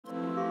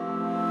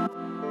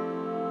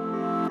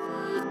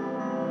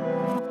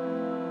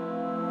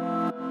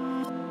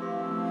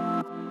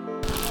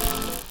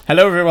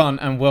Hello everyone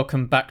and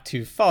welcome back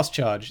to Fast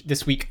Charge.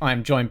 This week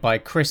I'm joined by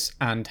Chris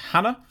and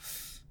Hannah.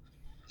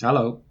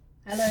 Hello.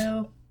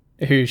 Hello.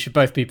 Who should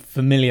both be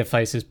familiar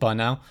faces by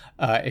now,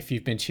 if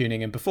you've been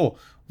tuning in before.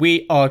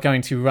 We are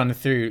going to run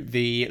through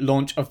the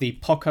launch of the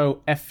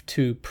Poco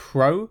F2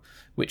 Pro,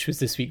 which was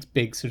this week's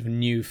big sort of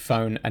new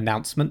phone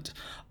announcement.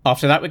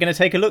 After that, we're going to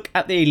take a look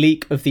at the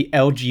leak of the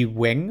LG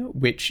Wing,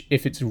 which,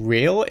 if it's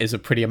real, is a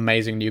pretty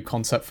amazing new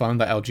concept phone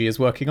that LG is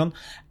working on.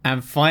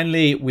 And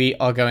finally, we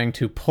are going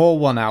to pour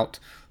one out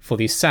for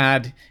the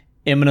sad,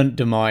 imminent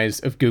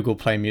demise of Google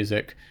Play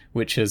Music,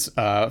 which has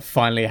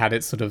finally had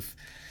its sort of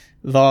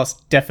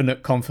last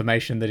definite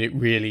confirmation that it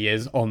really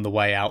is on the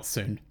way out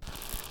soon.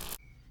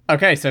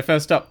 Okay, so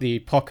first up, the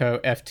Poco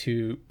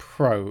F2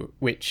 Pro,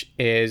 which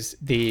is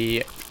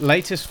the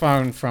latest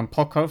phone from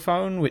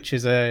Pocophone, which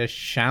is a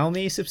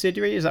Xiaomi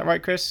subsidiary. Is that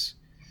right, Chris?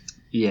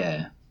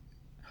 Yeah.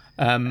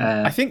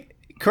 I think,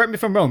 correct me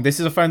if I'm wrong, this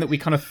is a phone that we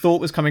kind of thought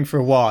was coming for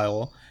a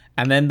while,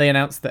 and then they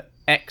announced the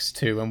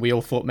X2, and we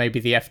all thought maybe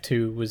the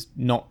F2 was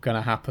not going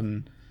to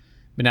happen.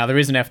 But now there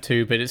is an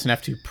F2, but it's an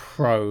F2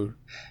 Pro.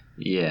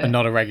 Yeah. And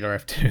not a regular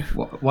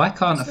F2. Why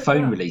can't a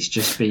phone release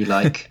just be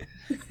like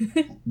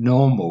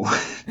normal?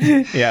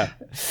 Yeah.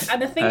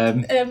 And I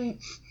think,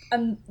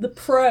 and the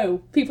Pro,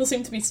 people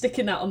seem to be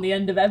sticking that on the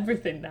end of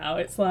everything now.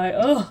 It's like,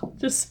 oh,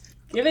 just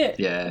give it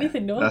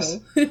anything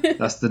normal.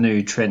 That's the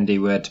new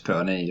trendy word to put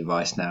on any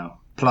device now.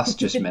 Plus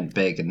just meant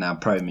big, and now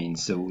Pro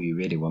means all you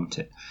really want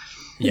it.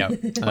 Yeah.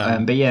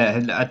 But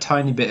yeah, a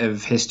tiny bit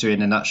of history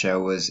in a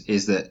nutshell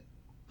is that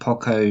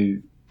Poco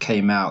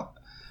came out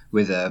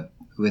with a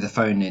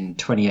phone in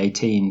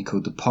 2018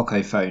 called the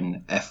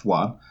Pocophone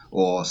F1,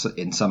 or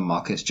in some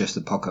markets just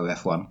the Poco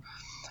F1.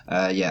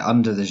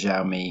 Under the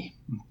Xiaomi,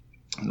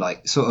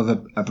 like sort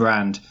of a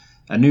brand,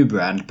 a new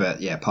brand,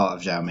 but yeah, part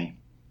of Xiaomi.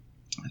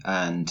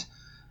 And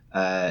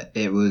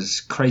it was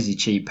crazy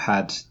cheap,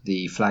 had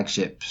the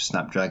flagship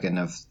Snapdragon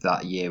of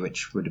that year,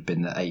 which would have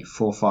been the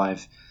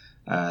 845.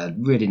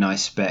 Really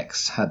nice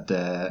specs, had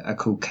a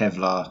cool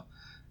Kevlar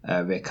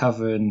rear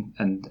cover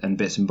and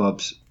bits and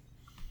bobs.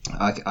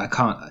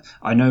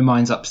 I know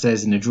mine's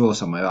upstairs in a drawer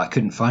somewhere. I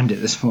couldn't find it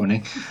this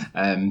morning,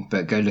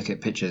 but go look at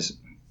pictures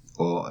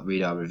or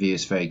read our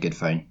reviews. Very good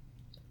phone.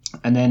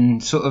 And then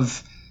sort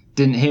of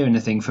didn't hear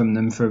anything from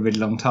them for a really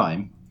long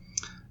time.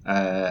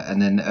 And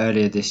then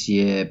earlier this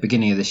year,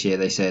 beginning of this year,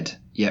 they said,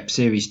 yep,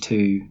 Series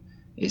 2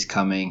 is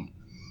coming.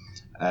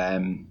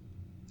 And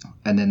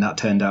then that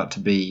turned out to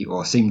be,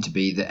 or seemed to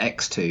be, the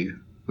X2,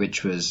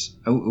 which was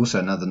also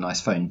another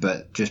nice phone,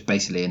 but just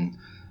basically in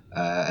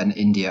an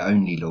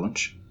India-only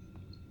launch.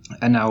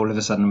 And now all of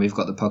a sudden we've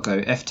got the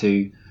Poco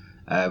F2,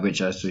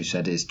 which, as we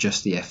said, is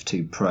just the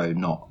F2 Pro.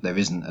 There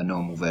isn't a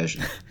normal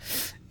version.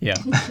 Yeah.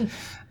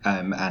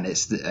 And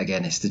it's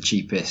the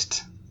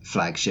cheapest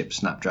flagship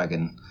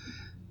Snapdragon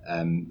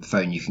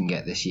phone you can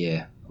get this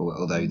year.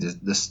 Although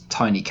the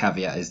tiny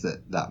caveat is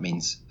that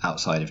means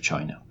outside of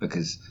China,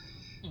 because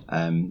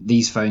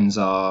these phones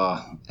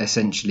are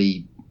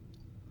essentially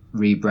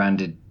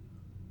rebranded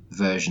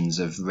versions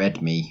of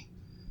Redmi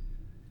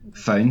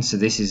phone. So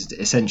this is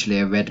essentially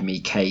a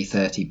Redmi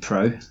K30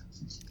 Pro.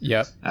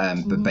 Yep.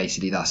 But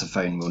basically that's a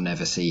phone we'll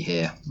never see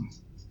here.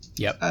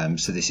 Yep.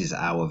 So this is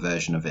our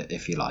version of it,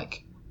 if you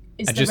like.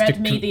 Is the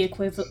Redmi the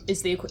equivalent?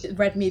 Is the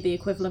Redmi the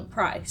equivalent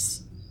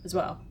price as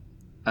well?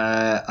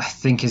 I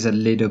think is a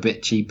little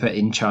bit cheaper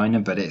in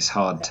China, but it's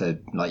hard to,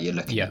 like, you're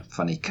looking at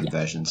funny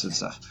conversions and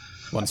stuff.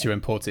 Once you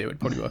import it, it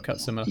would probably work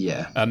out similar.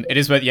 Yeah. It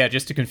is, but yeah,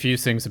 just to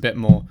confuse things a bit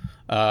more.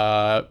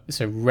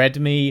 So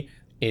Redmi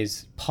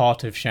is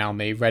part of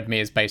Xiaomi. Redmi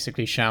is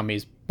basically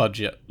Xiaomi's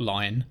budget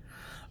line.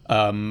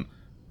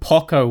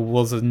 Poco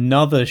was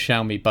another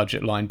Xiaomi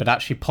budget line, but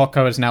actually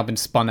Poco has now been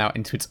spun out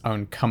into its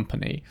own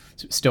company.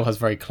 So it still has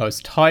very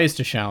close ties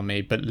to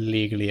Xiaomi, but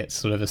legally it's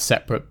sort of a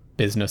separate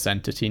business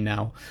entity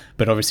now.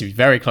 But obviously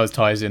very close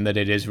ties in that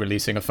it is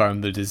releasing a phone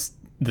that is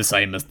the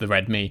same as the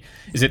Redmi.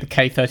 Is it the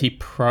K30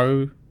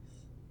 Pro?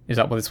 Is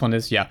that what this one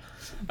is? Yeah.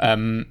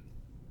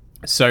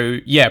 So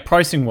yeah,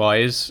 pricing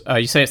wise,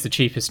 you say it's the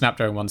cheapest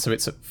Snapdragon one, so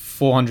it's at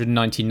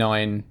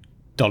 $499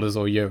 or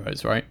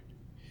euros, right?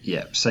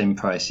 Yeah, same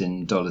price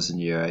in dollars and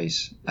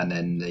euros, and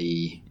then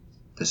the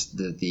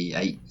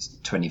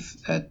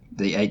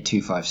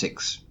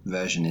 8256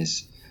 version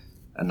is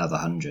another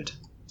 100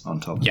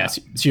 on top of that.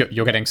 So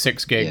you're getting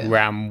 6 gig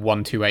RAM,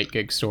 128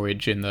 gig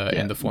storage in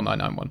the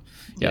 499 one.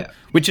 Yeah,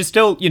 which is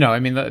still, I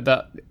mean,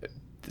 that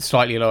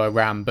slightly lower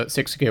RAM, but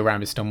 6 gig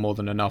RAM is still more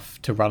than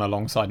enough to run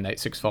alongside an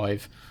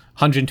 865.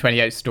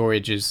 128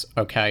 storage is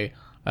okay,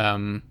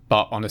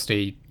 but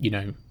honestly,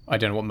 I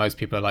don't know what most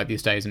people are like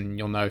these days, and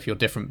you'll know if you're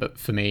different, but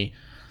for me,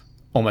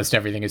 almost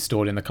everything is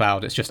stored in the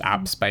cloud. It's just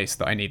app space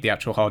that I need the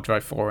actual hard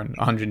drive for, and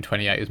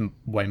 128 is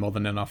way more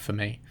than enough for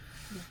me.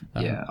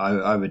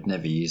 I would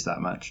never use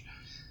that much.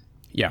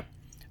 Yeah.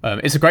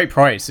 It's a great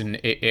price, and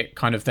it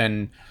kind of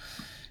then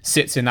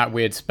sits in that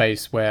weird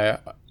space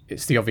where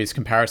it's the obvious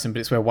comparison,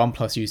 but it's where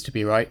OnePlus used to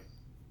be, right?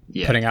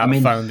 Yeah. Putting out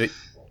a phone that...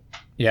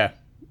 Yeah.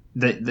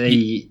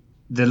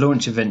 the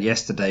launch event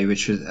yesterday,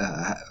 which was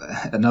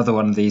another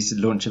one of these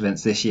launch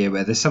events this year,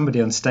 where there's somebody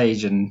on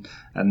stage and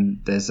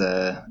there's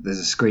a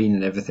screen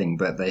and everything,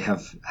 but they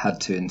have had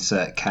to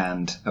insert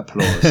canned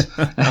applause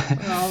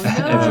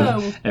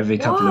every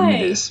couple of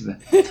minutes.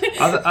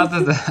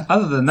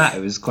 Other than that,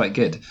 it was quite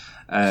good.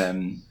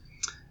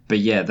 But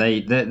yeah,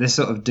 they're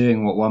sort of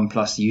doing what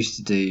OnePlus used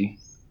to do,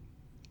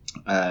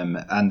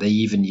 and they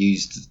even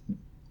used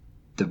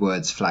the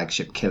words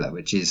flagship killer,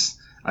 which is,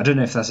 I don't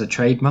know if that's a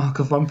trademark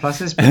of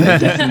OnePlus's, but they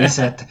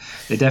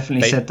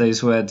definitely said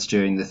those words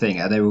during the thing,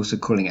 and they're also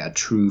calling it a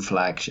true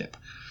flagship.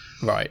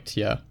 Right.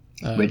 Yeah.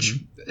 Which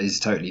is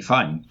totally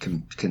fine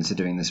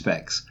considering the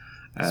specs.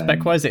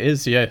 Spec-wise, it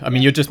is. Yeah. I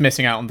mean, you're just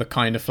missing out on the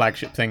kind of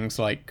flagship things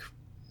like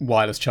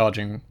wireless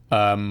charging,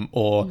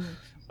 or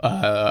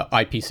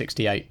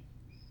IP68.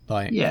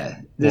 Like,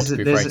 there's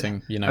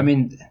rating. You know. I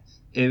mean,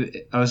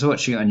 I was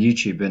watching it on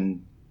YouTube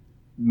and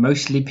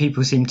mostly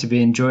people seem to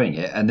be enjoying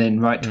it, and then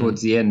right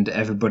towards the end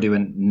everybody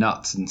went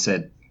nuts and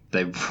said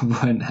they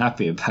weren't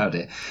happy about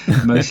it,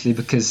 mostly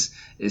because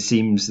it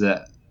seems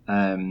that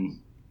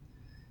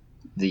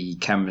the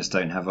cameras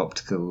don't have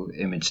optical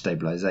image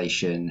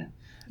stabilization.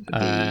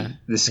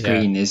 The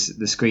screen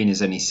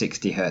is only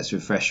 60 hertz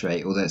refresh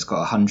rate, although it's got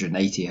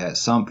 180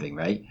 hertz sampling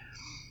rate.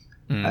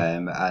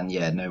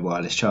 And no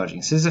wireless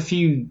charging. So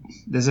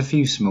there's a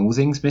few small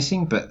things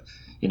missing, but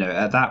you know,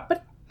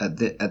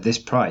 at this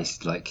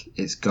price, like,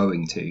 it's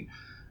going to.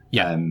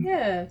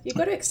 You've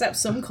got to accept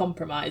some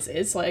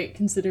compromises, like,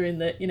 considering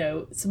that, you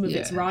know, some of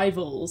its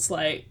rivals,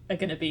 like, are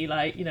going to be,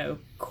 like, you know,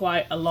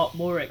 quite a lot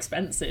more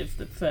expensive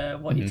for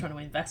what you're trying to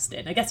invest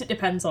in. I guess it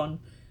depends on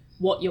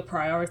what your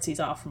priorities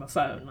are from a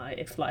phone. Like,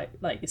 if, like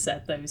you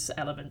said, those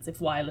elements,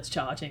 if wireless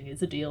charging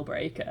is a deal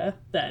breaker,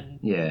 then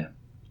I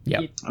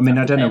mean,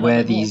 I don't know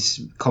where these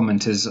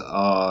commenters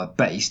are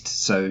based,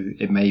 so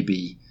it may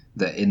be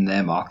that in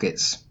their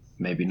markets,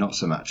 maybe not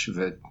so much of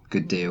a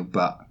good deal,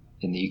 but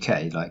in the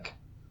UK, like,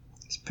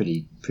 it's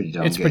pretty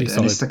darn good. Pretty solid.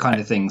 And it's the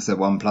kind of things that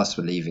OnePlus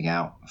were leaving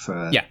out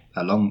for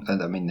a long.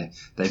 I mean,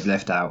 they've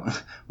left out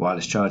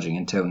wireless charging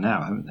until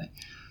now, haven't they?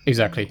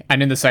 Exactly.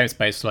 And in the same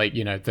space, like,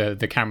 you know,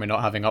 the camera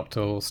not having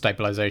optical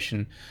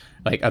stabilization,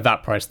 like, at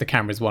that price, the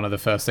camera is one of the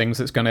first things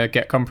that's going to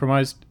get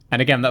compromised. And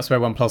again, that's where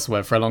OnePlus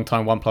were for a long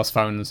time. OnePlus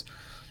phones,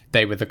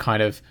 they were the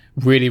kind of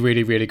really,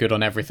 really, really good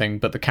on everything,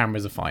 but the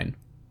cameras are fine.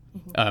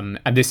 And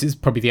this is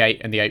probably the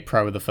 8 and the 8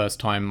 Pro are the first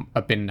time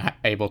I've been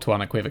able to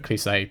unequivocally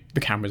say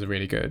the cameras are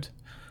really good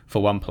for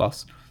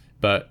OnePlus.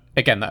 But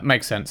again, that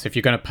makes sense. If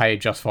you're going to pay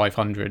just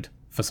 $500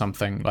 for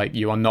something, like,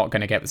 you are not going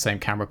to get the same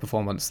camera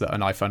performance that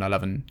an iPhone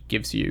 11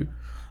 gives you.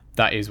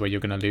 That is where you're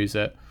going to lose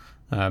it.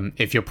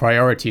 If your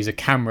priority is a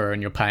camera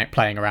and you're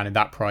playing around in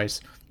that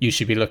price, you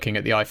should be looking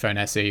at the iPhone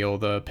SE or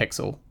the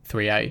Pixel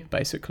 3a,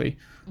 basically,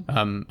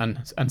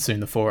 and soon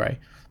the 4a,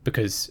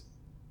 because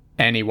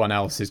anyone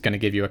else is going to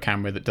give you a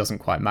camera that doesn't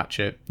quite match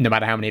it, no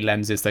matter how many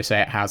lenses they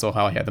say it has or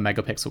how high the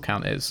megapixel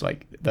count is.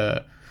 Like,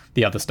 the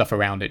other stuff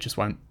around it just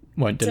won't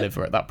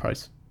deliver at that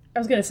price. I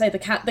was going to say the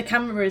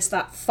camera is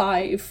that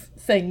 5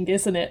 thing,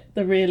 isn't it?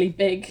 The really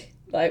big,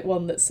 like,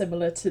 one that's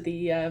similar to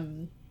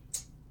the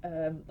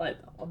like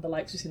on the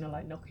likes we've seen on,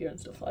 like, Nokia and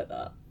stuff like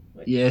that.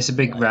 It's a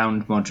big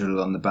round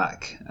module on the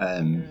back.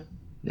 A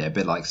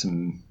bit like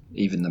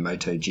even the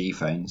Moto G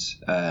phones.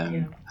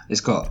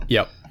 It's got.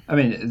 I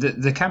mean,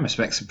 the camera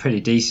specs are pretty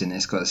decent.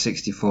 It's got a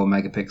 64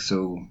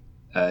 megapixel,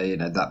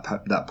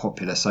 that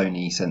popular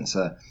Sony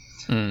sensor,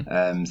 13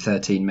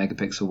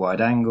 megapixel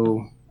wide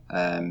angle.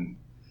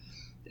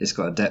 It's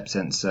got a depth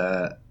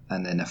sensor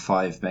and then a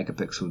 5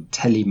 megapixel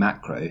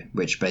telemacro,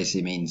 which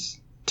basically means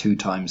 2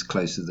 times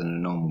closer than a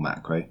normal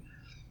macro.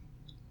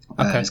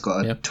 It's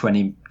got a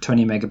 20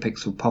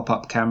 megapixel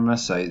pop-up camera,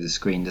 so the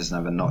screen doesn't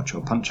have a notch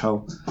or punch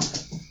hole,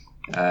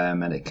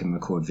 and it can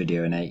record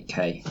video in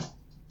 8K.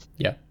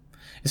 Yeah.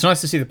 It's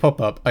nice to see the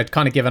pop-up. I'd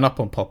kind of given up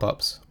on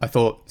pop-ups. I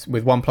thought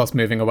with OnePlus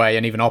moving away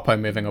and even Oppo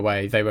moving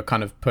away, they were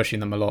kind of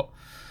pushing them a lot.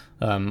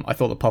 I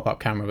thought the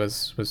pop-up camera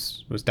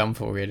was done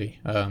for, really.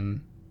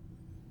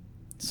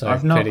 So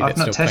I've not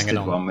tested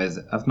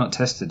I've not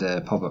tested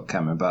a pop-up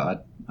camera,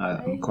 but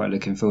I'm quite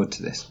looking forward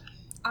to this.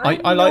 I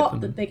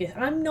like them.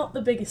 I'm not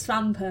the biggest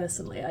fan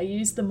personally. I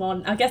use them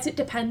on. I guess it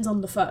depends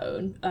on the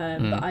phone,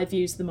 but I've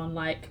used them on,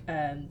 like,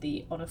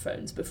 the Honor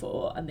phones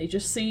before, and they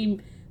just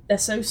seem. They're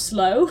so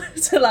slow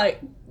to,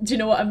 like, do you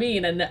know what I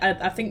mean? And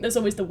I think there's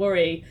always the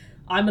worry.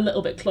 I'm a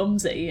little bit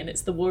clumsy, and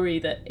it's the worry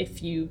that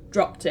if you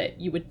dropped it,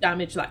 you would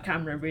damage that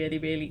camera really,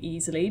 really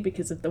easily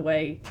because of the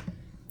way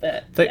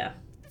that,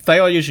 They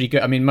are usually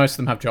good. I mean, most of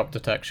them have drop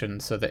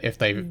detection, so that if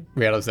they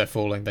realise they're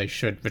falling, they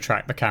should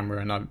retract the camera,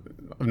 and I've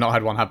not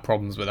had one have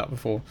problems with that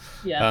before.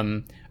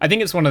 I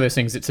think it's one of those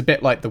things, it's a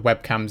bit like the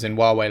webcams in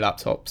Huawei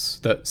laptops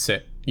that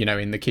sit,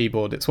 in the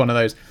keyboard. It's one of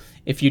those,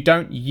 if you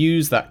don't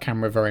use that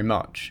camera very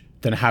much,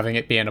 then having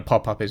it be in a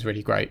pop-up is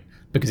really great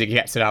because it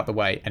gets it out of the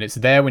way and it's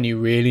there when you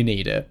really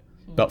need it.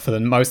 But for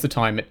most of the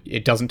time,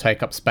 it doesn't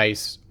take up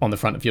space on the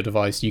front of your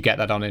device. You get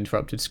that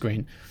uninterrupted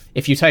screen.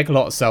 If you take a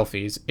lot of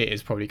selfies, it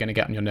is probably going to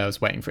get on your nerves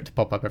waiting for it to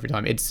pop up every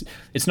time. It's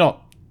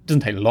not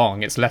doesn't take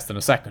long. It's less than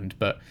a second,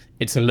 but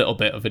it's a little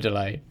bit of a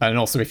delay. And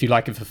also, if you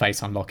like it for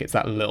Face Unlock, it's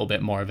that little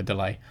bit more of a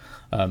delay.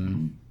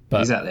 But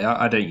exactly.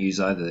 I don't use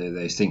either of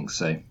those things,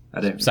 so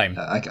I don't. Same.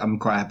 I'm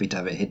quite happy to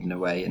have it hidden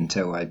away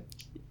until I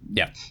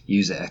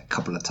use it a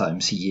couple of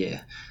times a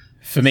year.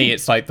 For me,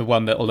 it's like the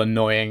one little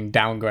annoying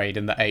downgrade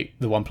in the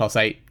OnePlus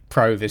 8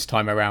 Pro this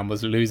time around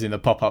was losing the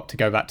pop-up to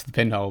go back to the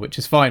pinhole, which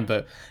is fine,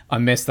 but I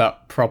miss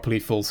that properly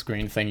full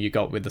screen thing you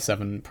got with the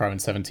 7 Pro and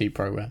 7T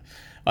Pro. Where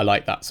I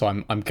like that, so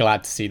I'm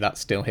glad to see that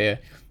still here,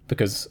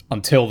 because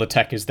until the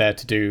tech is there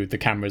to do the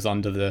cameras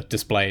under the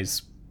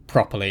displays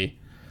properly,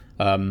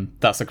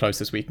 that's the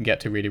closest we can get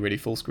to really, really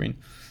full screen.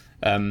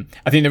 I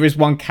think there is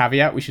one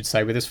caveat we should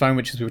say with this phone,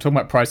 which is we were talking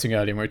about pricing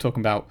earlier, and we were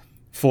talking about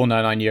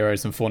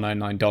 €499 and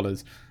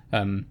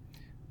 $499.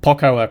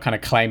 Poco are kind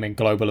of claiming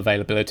global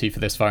availability for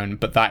this phone,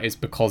 but that is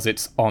because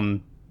it's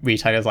on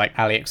retailers like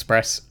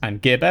AliExpress and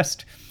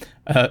GearBest.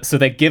 So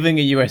they're giving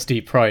a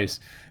USD price,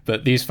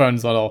 but these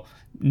phones are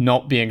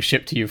not being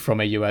shipped to you from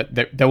a US.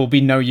 There will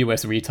be no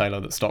US retailer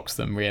that stocks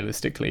them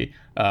realistically.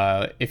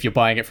 If you're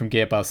buying it from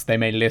GearBest, they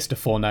may list a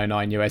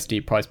 $499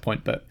 USD price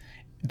point, but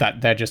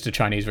that they're just a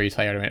Chinese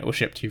retailer and it will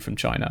ship to you from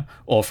China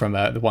or from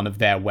one of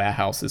their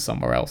warehouses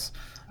somewhere else.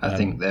 I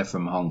think they're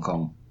from Hong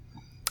Kong.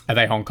 Are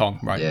they Hong Kong?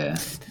 Right. Yeah.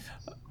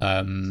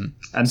 And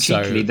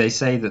cheekily, they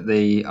say that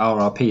the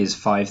RRP is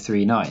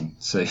 $539.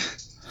 So,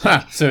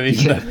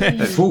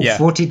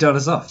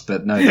 $40 off,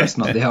 but no, that's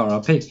not the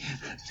RRP.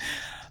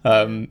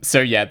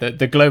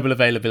 The global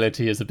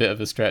availability is a bit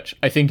of a stretch.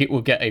 I think it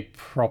will get a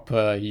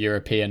proper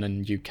European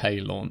and UK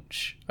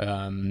launch.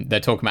 They're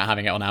talking about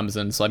having it on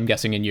Amazon, so I'm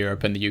guessing in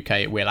Europe and the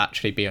UK it will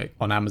actually be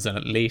on Amazon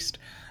at least.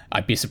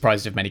 I'd be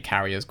surprised if many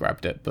carriers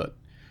grabbed it, but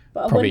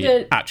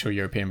probably actual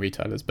European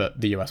retailers,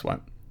 but the US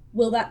won't.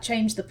 Will that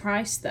change the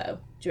price though,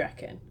 do you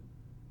reckon?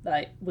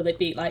 Like, will it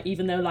be like,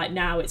 even though like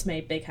now it's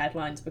made big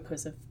headlines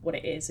because of what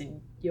it is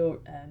in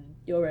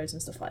euros and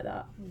stuff like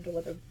that, I wonder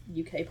whether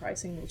UK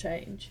pricing will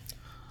change.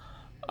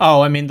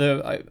 Oh, I mean,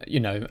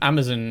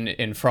 Amazon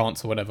in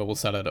France or whatever will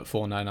sell it at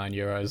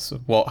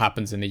 €499. What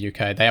happens in the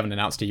UK? They haven't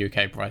announced a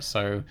UK price,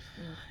 so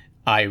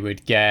I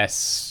would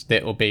guess that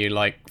it will be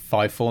like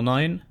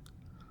 $549,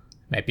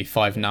 maybe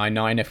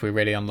 $599 if we're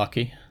really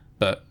unlucky.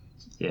 But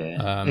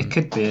yeah, it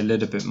could be a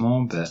little bit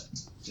more, but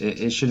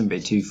it shouldn't be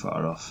too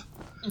far off.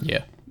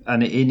 Yeah,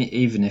 and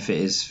even if it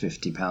is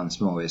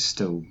 £50 more, it's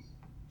still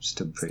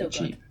pretty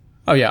cheap.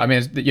 Oh yeah, I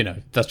mean,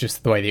 that's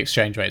just the way the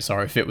exchange rates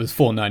are. If it was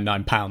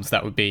 £499,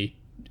 that would be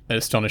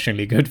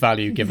astonishingly good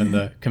value given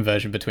the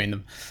conversion between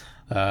them.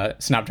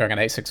 Snapdragon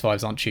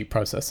 865s aren't cheap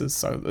processors,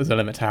 so there's a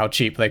limit to how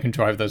cheap they can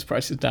drive those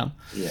prices down.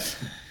 Yeah,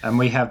 and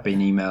we have been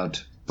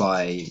emailed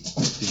by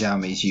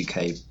Xiaomi's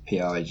UK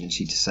PR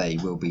agency to say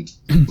we'll be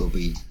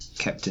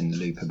kept in the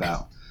loop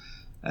about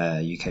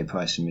UK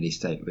price and release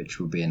date, which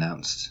will be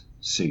announced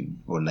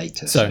soon or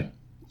later. So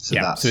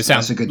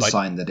that's a good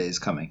sign that it is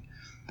coming.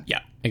 Yeah,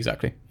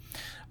 exactly.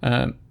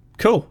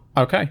 Cool.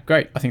 Okay,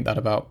 great. I think that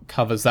about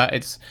covers that.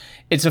 It's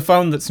a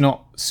phone that's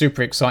not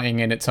super exciting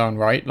in its own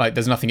right. Like,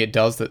 there's nothing it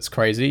does that's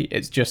crazy.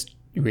 It's just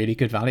really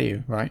good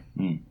value, right?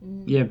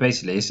 Yeah,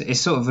 basically,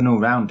 it's sort of an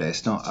all-rounder.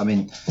 It's not. I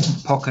mean,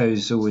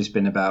 Poco's always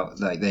been about,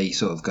 like, they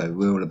sort of go,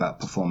 we're all about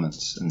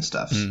performance and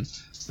stuff.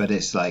 But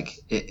it's like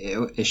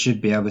it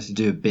should be able to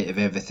do a bit of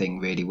everything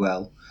really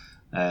well.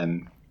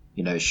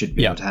 It should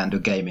be able to handle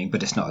gaming,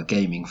 but it's not a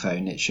gaming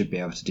phone. It should be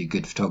able to do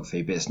good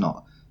photography, but it's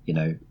not.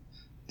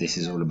 This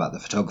is all about the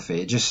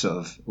photography. It just sort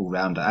of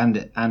all-rounder,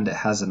 and it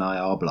has an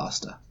IR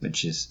blaster,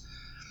 which is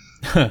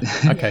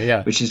okay,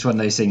 yeah, which is one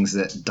of those things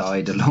that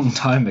died a long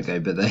time ago,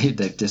 but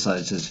they've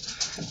decided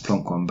to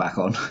plonk one back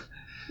on.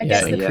 I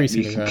guess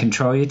you can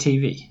control your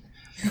TV.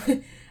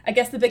 I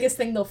guess the biggest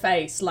thing they'll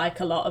face, like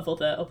a lot of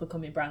other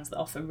up-and-coming brands that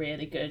offer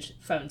really good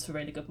phones for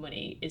really good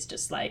money, is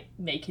just like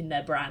making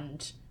their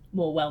brand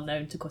more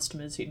well-known to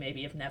customers who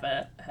maybe have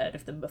never heard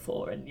of them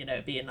before, and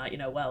being like,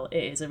 well,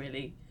 it is a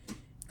really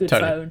good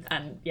phone,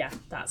 and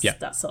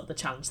that's sort of the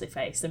challenge they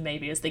face. And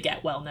maybe as they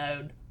get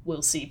well-known,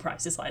 we'll see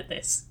prices like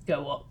this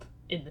go up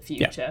in the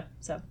future.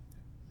 So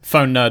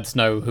phone nerds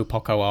know who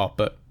Poco are,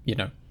 but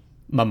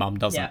my mum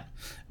doesn't,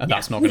 and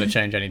that's not going to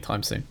change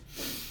anytime soon.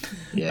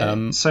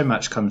 Yeah, so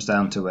much comes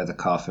down to where the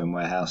Carphone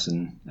warehouse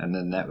and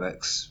the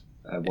networks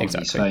want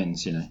these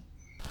phones,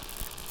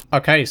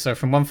 Okay, so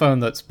from one phone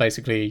that's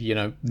basically,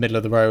 middle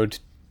of the road,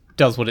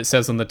 does what it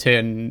says on the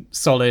tin,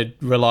 solid,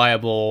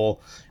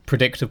 reliable,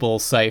 predictable,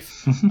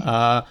 safe,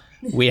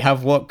 we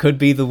have what could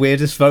be the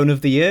weirdest phone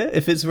of the year,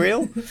 if it's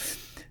real.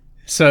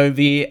 So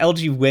the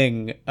LG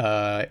Wing,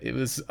 it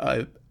was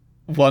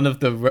one of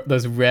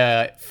those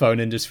rare phone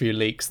industry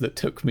leaks that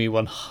took me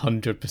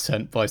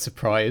 100% by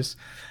surprise.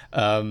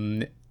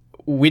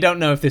 We don't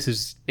know if this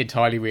is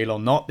entirely real or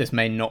not. This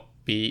may not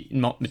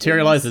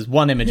materialize. There's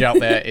one image out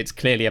there. It's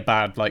clearly a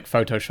bad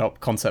Photoshop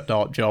concept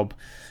art job.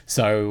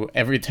 So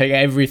take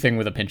everything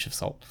with a pinch of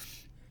salt.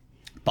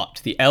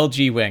 But the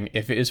LG Wing,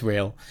 if it is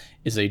real,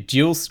 is a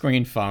dual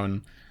screen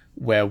phone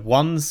where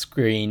one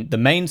screen, the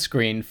main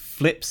screen,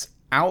 flips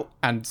out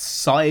and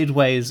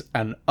sideways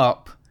and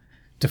up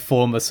to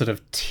form a sort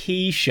of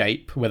T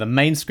shape where the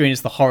main screen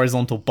is the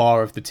horizontal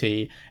bar of the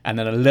T and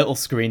then a little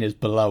screen is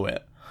below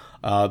it.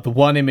 The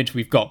one image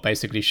we've got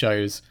basically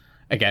shows,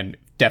 again,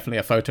 definitely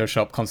a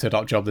Photoshop concept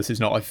art job. This is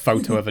not a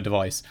photo of a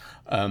device.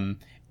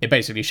 It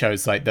basically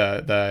shows like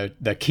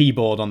the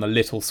keyboard on the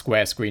little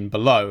square screen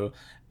below,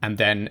 and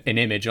then an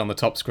image on the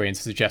top screen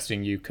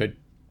suggesting you could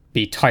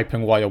be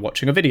typing while you're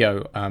watching a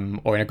video,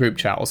 or in a group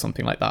chat or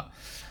something like that.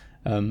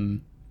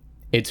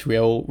 It's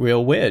real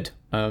weird.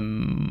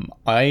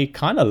 I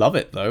kind of love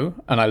it though,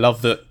 and I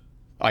love that.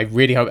 I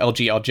really hope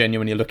LG are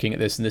genuinely looking at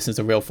this and this is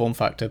a real form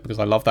factor, because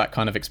I love that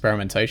kind of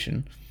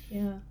experimentation.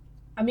 Yeah.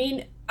 I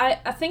mean,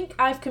 I think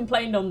I've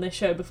complained on this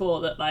show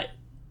before that, like,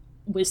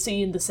 we're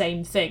seeing the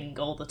same thing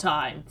all the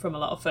time from a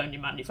lot of phone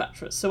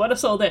manufacturers. So when I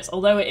saw this,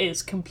 although it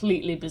is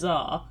completely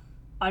bizarre,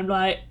 I'm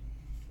like,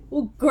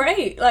 well,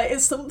 great. Like,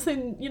 it's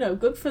something, you know,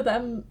 good for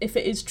them if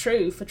it is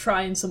true, for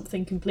trying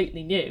something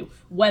completely new.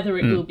 Whether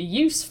it will be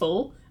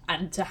useful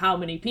and to how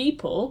many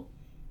people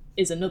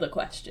is another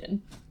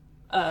question.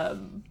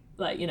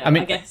 Like, you know, I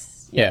mean, I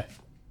guess... Yeah.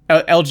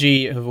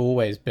 LG have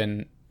always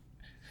been...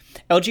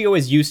 LG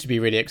always used to be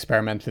really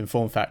experimental in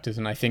form factors,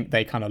 and I think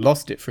they kind of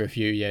lost it for a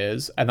few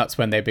years, and that's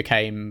when their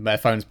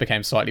phones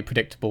became slightly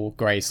predictable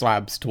grey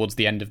slabs towards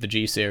the end of the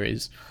G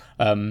series.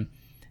 And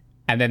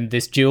then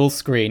this dual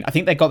screen, I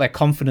think they got their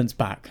confidence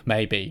back,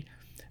 maybe,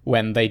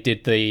 when they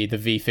did the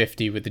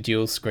V50 with the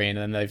dual screen,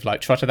 and they've like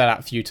trotted that out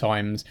a few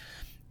times.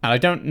 And I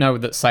don't know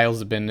that sales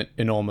have been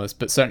enormous,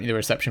 but certainly the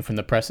reception from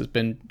the press has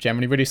been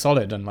generally really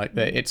solid. And like,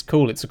 it's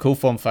cool. It's a cool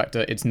form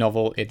factor. It's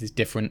novel. It is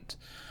different.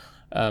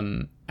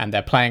 And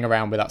they're playing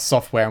around with that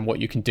software and what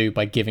you can do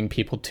by giving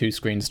people two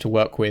screens to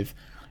work with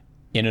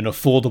in an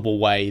affordable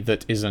way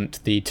that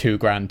isn't the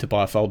 $2,000 to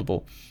buy a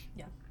foldable.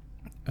 Yeah.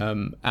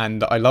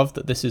 And I love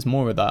that this is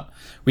more of that.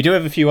 We do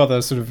have a few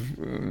other sort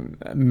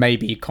of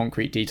maybe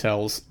concrete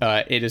details.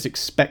 It is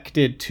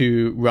expected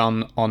to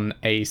run on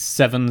a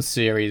 7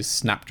 series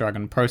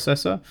Snapdragon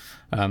processor.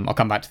 I'll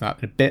come back to that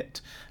in a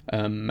bit.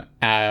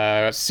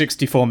 A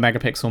 64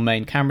 megapixel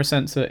main camera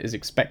sensor is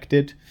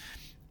expected,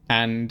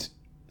 and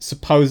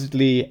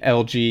supposedly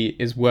LG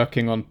is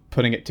working on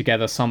putting it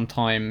together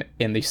sometime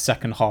in the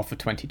second half of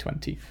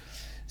 2020.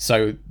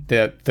 So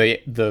the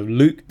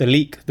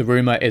leak, the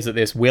rumor is that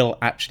this will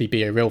actually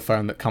be a real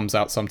phone that comes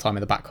out sometime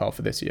in the back half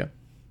of this year.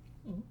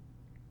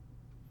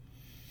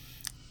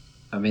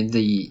 I mean,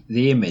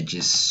 the image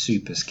is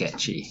super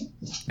sketchy.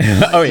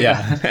 Oh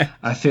yeah.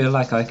 I feel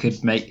like I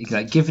could make,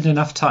 like, given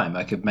enough time,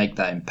 I could make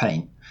that in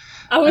Paint.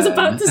 I was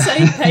about to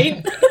say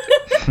Paint.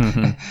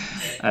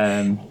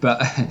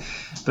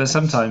 But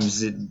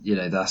sometimes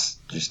that's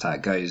just how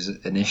it goes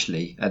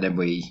initially, and then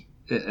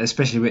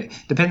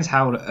depends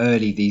how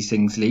early these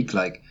things leak.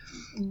 Like,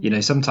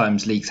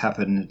 sometimes leaks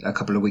happen a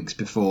couple of weeks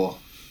before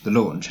the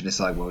launch, and it's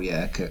like, well,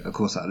 yeah, of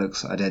course that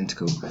looks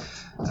identical,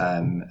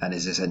 and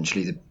is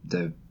essentially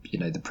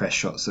the press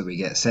shots that we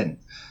get sent.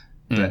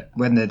 But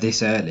when they're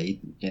this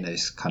early,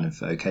 it's kind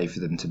of okay for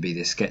them to be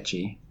this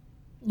sketchy.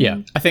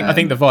 Yeah, I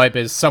think the vibe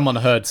is someone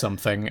heard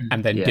something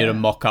and then did a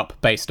mock-up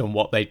based on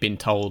what they'd been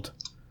told.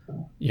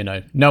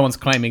 No one's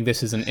claiming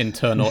this is an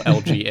internal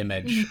LG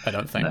image, I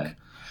don't think.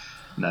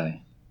 No.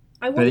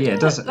 But yeah,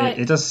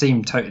 it does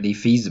seem totally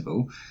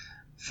feasible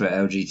for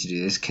LG to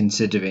do this,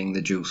 considering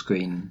the dual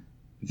screen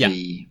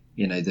the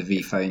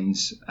V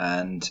phones,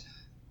 and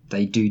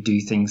they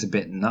do things a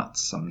bit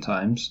nuts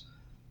sometimes.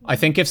 I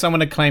think if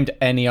someone had claimed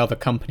any other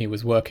company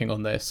was working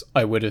on this,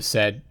 I would have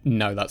said,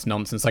 no, that's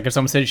nonsense. Like if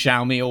someone said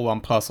Xiaomi or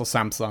OnePlus or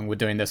Samsung were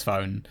doing this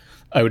phone,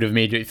 I would have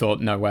immediately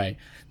thought, no way.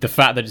 The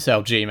fact that it's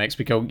LG makes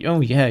me go, oh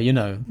yeah,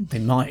 they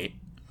might.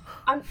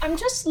 I'm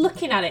just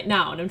looking at it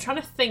now, and I'm trying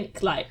to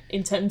think, like,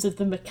 in terms of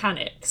the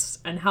mechanics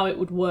and how it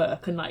would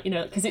work, and like,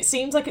 because it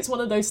seems like it's one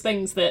of those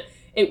things that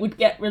it would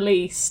get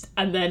released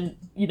and then,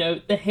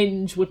 the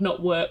hinge would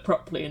not work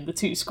properly and the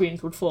two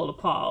screens would fall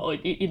apart,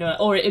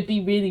 or it'd be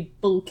really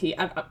bulky.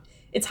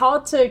 It's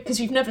hard to, because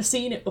you've never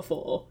seen it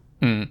before,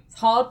 it's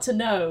hard to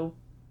know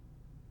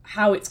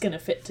how it's going to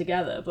fit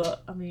together,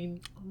 but I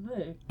mean, I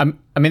don't know.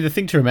 I mean, the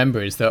thing to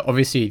remember is that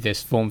obviously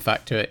this form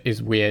factor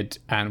is weird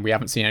and we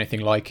haven't seen anything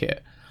like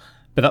it.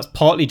 But that's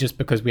partly just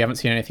because we haven't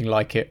seen anything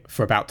like it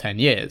for about 10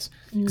 years.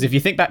 Because if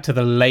you think back to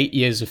the late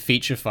years of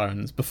feature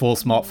phones, before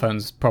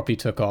smartphones properly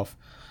took off,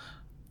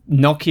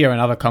 Nokia and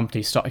other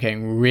companies started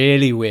getting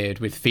really weird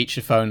with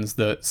feature phones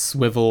that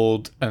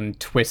swiveled and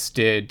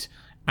twisted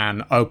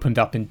and opened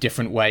up in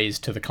different ways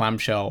to the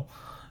clamshell.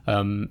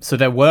 So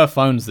there were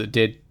phones that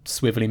did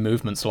swivelly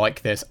movements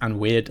like this and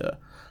weirder.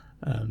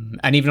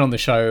 And even on the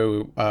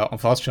show on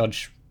Fast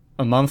Charge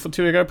a month or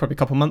two ago, probably a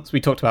couple of months,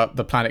 we talked about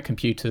the Planet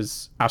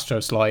Computers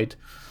Astro Slide,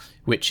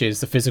 which is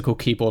the physical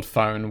keyboard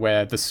phone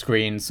where the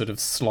screen sort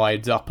of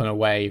slides up and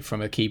away from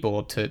a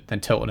keyboard to then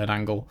tilt at an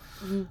angle.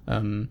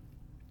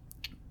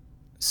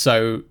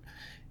 So,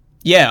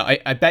 yeah,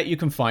 I bet you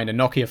can find a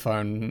Nokia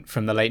phone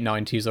from the late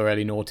 90s or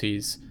early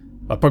noughties,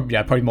 or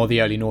probably more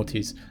the early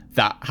noughties,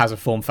 that has a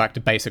form factor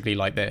basically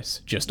like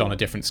this, just on a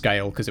different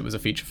scale because it was a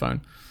feature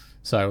phone.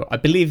 So I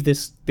believe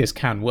this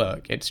can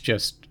work. It's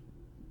just...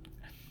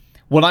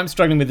 what I'm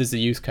struggling with is the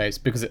use case,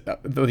 because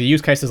the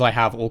use cases I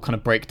have all kind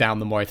of break down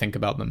the more I think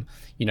about them.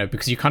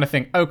 Because you kind of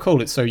think, oh,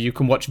 cool, it's so you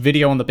can watch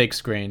video on the big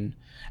screen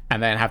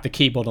and then have the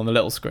keyboard on the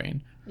little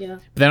screen. Yeah.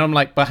 But then I'm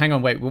like, but hang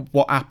on, wait,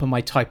 what app am I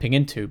typing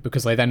into?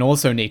 Because I then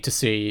also need to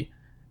see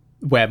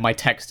where my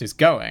text is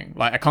going.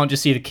 Like, I can't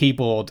just see the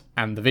keyboard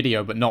and the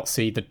video, but not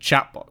see the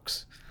chat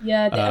box.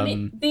 Yeah, I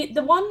mean,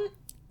 the one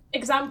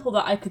example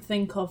that I could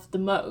think of the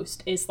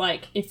most is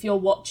like if you're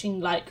watching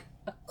like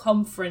a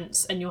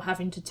conference and you're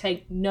having to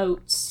take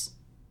notes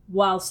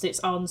whilst it's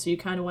on, so you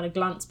kind of want to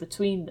glance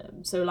between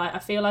them. So like I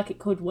feel like it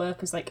could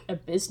work as like a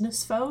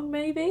business phone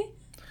maybe.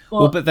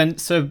 But then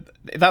so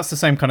that's the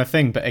same kind of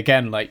thing, but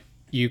again, like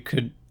you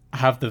could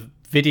have the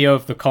video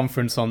of the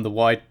conference on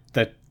the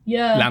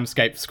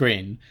landscape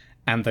screen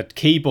and the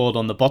keyboard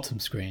on the bottom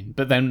screen,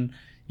 but then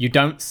you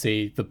don't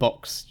see the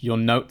box your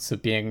notes are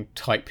being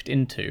typed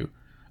into,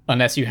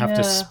 unless you have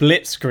to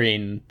split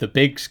screen the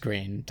big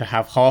screen to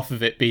have half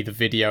of it be the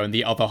video and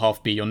the other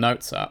half be your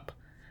notes app,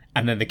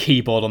 and then the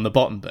keyboard on the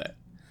bottom bit.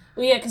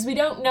 Well, yeah, because we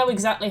don't know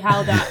exactly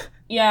how that...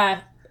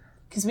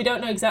 because we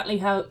don't know exactly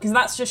how... Because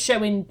that's just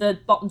showing the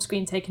bottom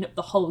screen taking up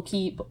the whole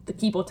the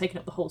keyboard taking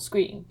up the whole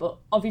screen. But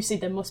obviously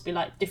there must be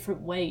like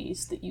different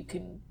ways that you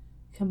can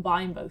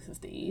combine both of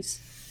these.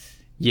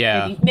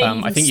 Yeah, maybe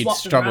I think you'd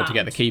struggle to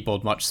get the around.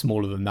 keyboard much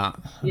smaller than that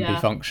and be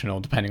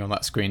functional, depending on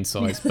that screen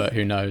size. But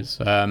who knows?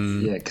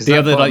 Because the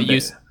other like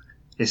it's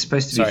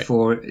supposed to be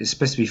 4. It's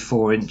supposed to be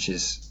 4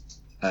 inches.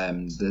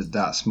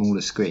 That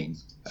smaller screen,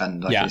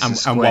 and like it's a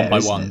square, and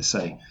 1 by 1. It?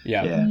 So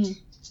yeah.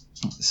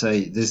 Mm-hmm. So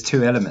there's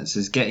 2 elements.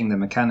 There's getting the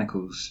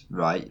mechanicals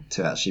right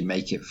to actually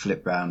make it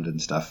flip round and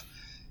stuff,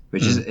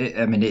 which is,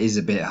 I mean, it is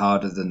a bit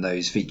harder than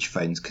those feature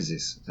phones because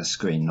it's a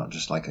screen, not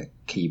just like a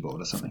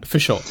keyboard or something. For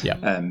sure,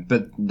 yeah.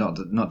 But not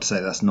to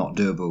say that's not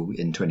doable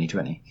in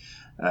 2020.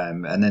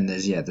 And then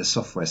there's the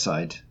software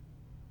side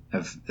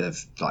of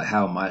like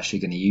how am I actually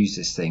going to use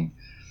this thing?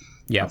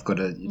 Yeah, I've got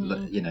to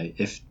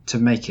if to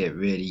make it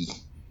really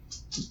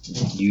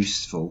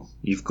useful,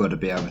 you've got to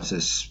be able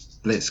to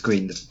split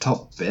screen the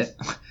top bit,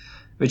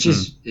 which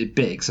is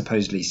big,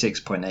 supposedly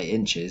 6.8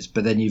 inches,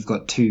 but then you've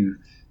got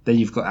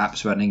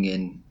apps running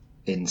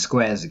in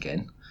squares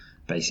again,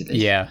 basically.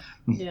 Yeah.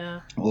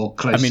 Or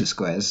close to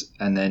squares,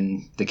 and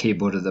then the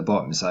keyboard at the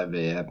bottom. So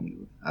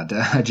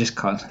I just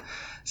can't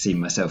see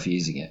myself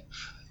using it.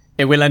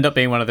 It will end up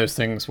being one of those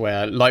things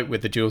where, like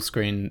with the dual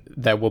screen,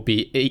 there will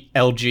be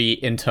LG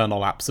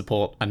internal app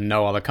support, and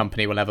no other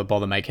company will ever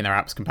bother making their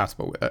apps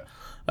compatible with it,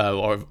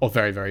 or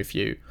very, very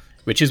few.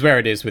 Which is where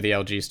it is with the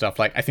LG stuff.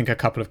 Like, I think a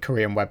couple of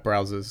Korean web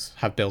browsers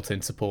have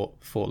built-in support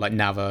for, like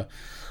Nava,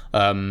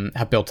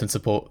 have built-in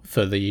support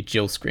for the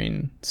dual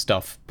screen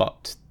stuff,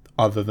 but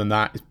other than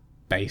that, it's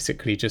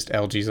basically just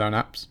LG's own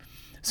apps.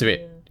 So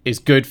it is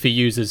good for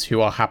users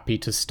who are happy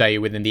to stay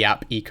within the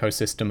app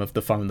ecosystem of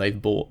the phone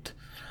they've bought.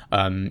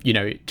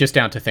 Just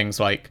down to things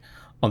like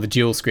on the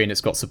dual screen,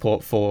 it's got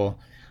support for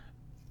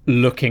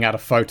looking at a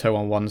photo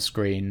on one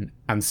screen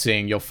and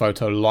seeing your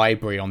photo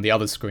library on the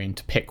other screen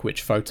to pick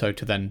which photo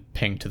to then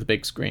ping to the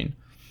big screen,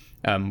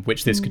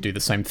 which this could do the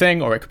same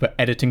thing, or it could put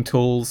editing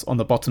tools on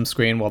the bottom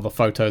screen while the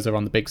photos are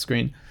on the big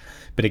screen.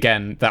 But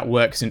again, that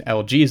works in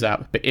LG's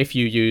app, but if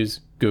you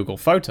use Google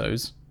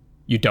Photos,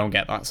 you don't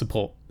get that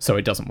support, so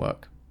it doesn't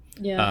work.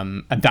 Yeah.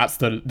 And that's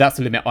the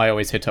limit I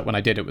always hit up when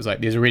I did it. Was like,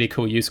 these are really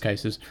cool use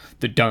cases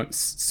that don't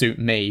suit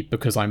me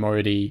because I'm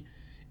already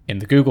in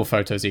the Google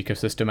Photos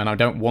ecosystem and I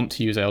don't want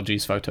to use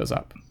LG's Photos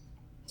app.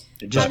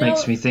 It just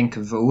makes me think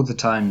of all the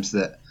times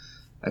that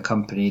a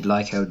company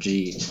like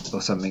LG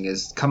or something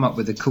has come up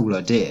with a cool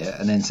idea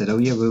and then said, "Oh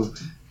yeah,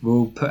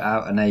 we'll put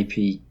out an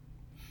API,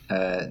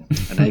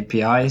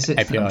 is it?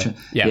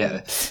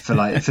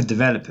 API, for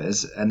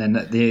developers." And then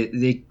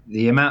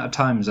the amount of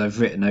times I've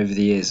written over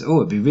the years, "Oh,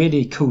 it'd be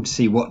really cool to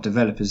see what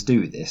developers do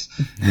with this,"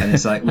 and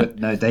it's like, look,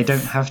 no, they don't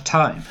have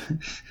time.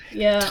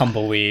 Yeah.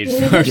 Tumbleweed.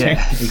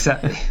 Yeah,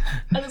 exactly.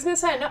 I was gonna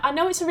say, I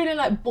know it's a really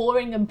like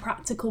boring and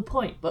practical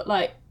point, but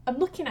like I'm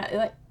looking at it,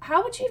 like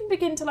how would you even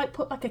begin to like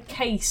put like a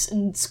case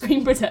and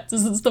screen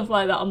protectors and stuff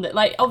like that on it?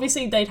 Like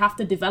obviously they'd have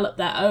to develop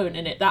their own,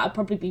 and that'd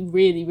probably be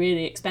really,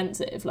 really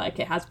expensive, like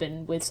it has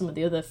been with some of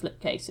the other flip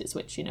cases,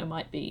 which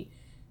might be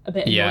a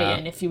bit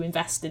annoying if you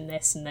invest in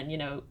this and then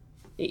it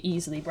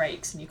easily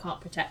breaks and you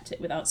can't protect it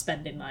without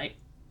spending like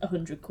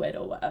 £100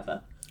 or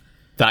whatever.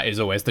 That is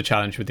always the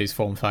challenge with these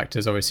form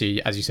factors.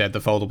 Obviously, as you said, the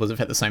foldables have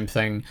hit the same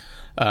thing.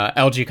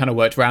 LG kind of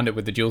worked around it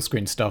with the dual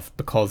screen stuff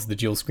because the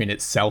dual screen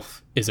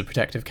itself is a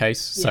protective case.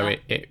 So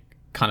it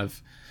kind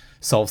of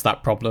solves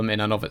that problem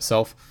in and of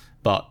itself.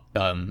 But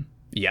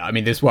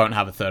this won't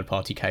have a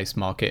third-party case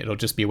market. It'll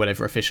just be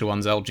whatever official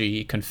ones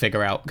LG can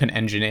figure out, can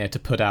engineer to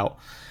put out,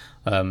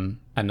 and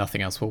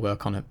nothing else will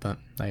work on it. But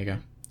there you go.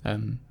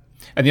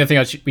 And the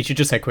other thing we should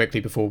just say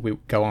quickly before we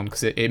go on,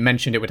 because it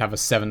mentioned it would have a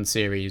 7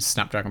 series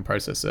Snapdragon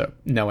processor,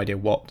 no idea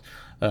what.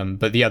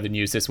 But the other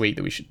news this week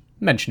that we should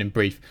mention in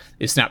brief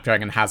is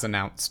Snapdragon has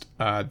announced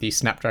the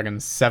Snapdragon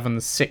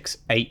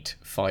 768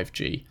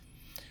 5G,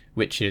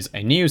 which is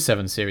a new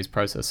 7 series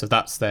processor. So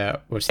that's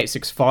their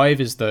 865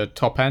 is the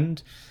top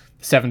end.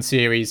 7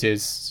 Series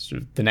is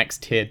sort of the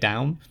next tier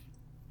down.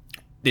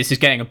 This is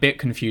getting a bit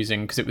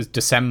confusing because it was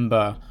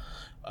December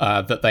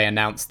that they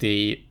announced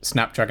the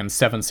Snapdragon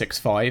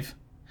 765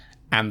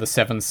 and the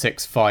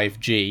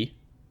 765G.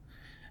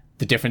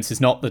 The difference is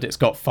not that it's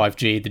got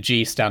 5G. The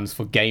G stands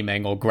for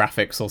gaming or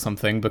graphics or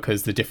something,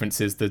 because the difference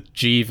is the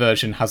G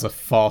version has a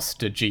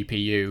faster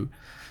GPU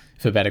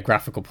for better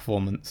graphical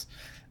performance.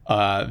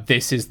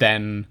 This is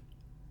then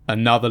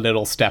another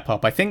little step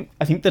up. I think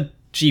the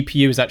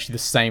GPU is actually the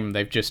same.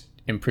 They've just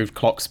improved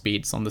clock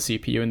speeds on the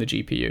CPU and the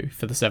GPU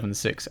for the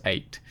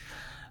 768.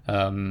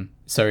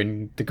 So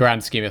in the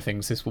grand scheme of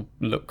things, this will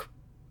look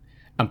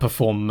and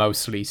perform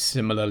mostly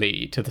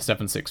similarly to the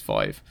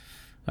 765.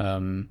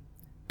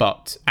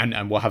 But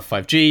we'll have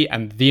 5G.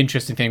 And the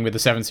interesting thing with the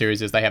 7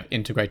 Series is they have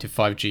integrated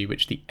 5G,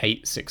 which the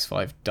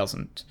 865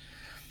 doesn't,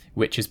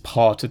 which is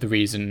part of the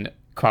reason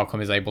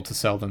Qualcomm is able to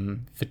sell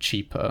them for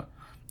cheaper.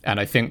 And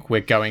I think we're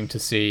going to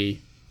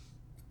see...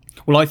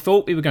 Well, I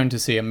thought we were going to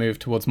see a move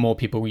towards more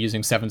people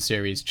using 7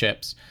 Series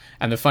chips.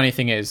 And the funny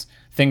thing is,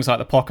 things like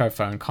the Poco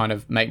phone kind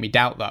of make me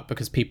doubt that,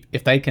 because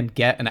if they can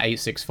get an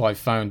 865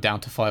 phone down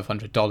to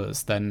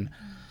 $500, then...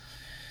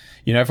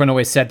 You know, everyone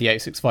always said the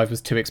 865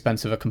 was too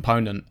expensive a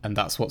component, and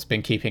that's what's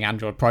been keeping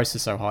Android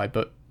prices so high.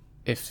 But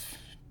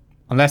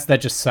unless they're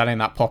just selling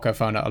that Poco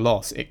phone at a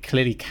loss, it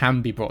clearly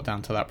can be brought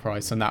down to that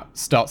price, and that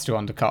starts to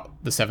undercut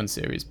the 7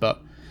 Series. But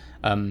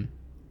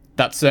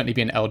that's certainly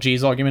been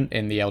LG's argument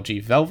in the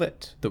LG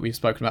Velvet that we've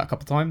spoken about a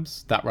couple of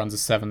times. That runs a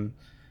 7...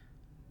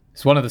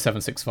 It's one of the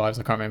 765s.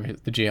 I can't remember if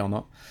it's the G or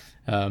not.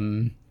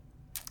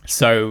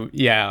 So,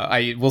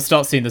 yeah, we'll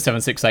start seeing the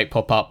 768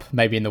 pop up,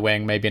 maybe in the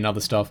wing, maybe in other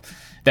stuff.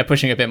 They're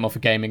pushing a bit more for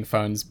gaming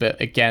phones, but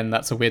again,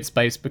 that's a weird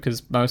space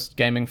because most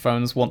gaming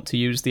phones want to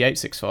use the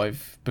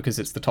 865 because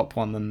it's the top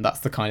one, and that's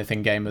the kind of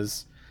thing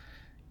gamers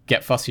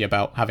get fussy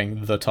about,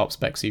 having the top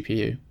spec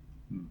CPU.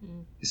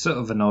 It's sort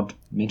of an odd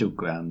middle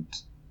ground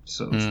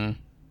sort of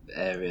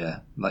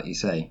area, like you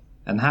say.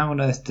 And how on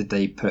earth did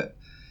they put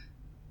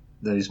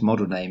those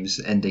model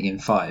names ending in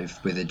 5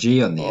 with a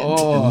G on the end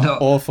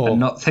awful. And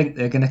not think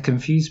they're going to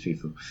confuse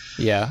people?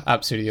 Yeah,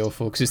 absolutely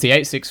awful, because it's the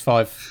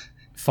 865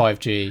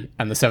 5G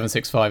and the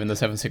 765 and the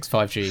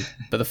 765G,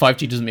 but the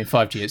 5G doesn't mean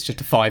 5G, it's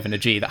just a 5 and a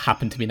G that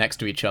happen to be next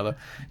to each other.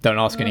 Don't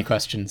ask any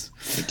questions.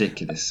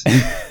 Ridiculous.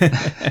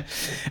 I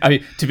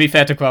mean, to be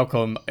fair to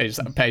Qualcomm, it's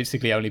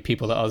basically only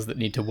people like us that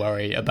need to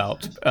worry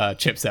about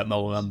chipset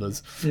model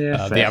numbers.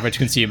 The average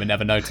consumer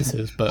never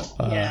notices, but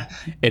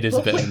it is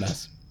a bit of a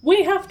mess.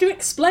 We have to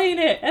explain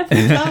it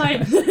every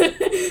time.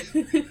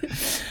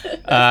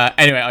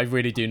 Anyway, I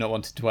really do not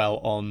want to dwell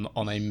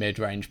on a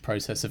mid-range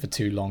processor for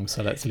too long,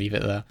 so let's leave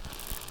it there.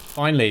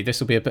 Finally, this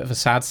will be a bit of a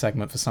sad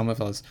segment for some of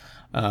us.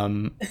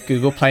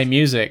 Google Play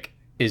Music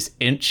is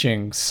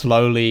inching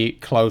slowly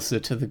closer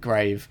to the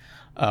grave.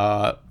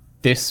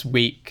 This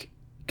week,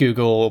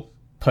 Google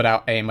put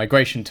out a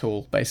migration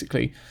tool,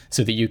 basically,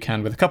 so that you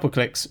can, with a couple of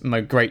clicks,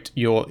 migrate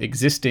your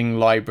existing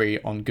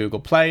library on Google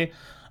Play,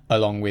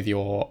 along with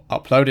your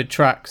uploaded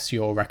tracks,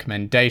 your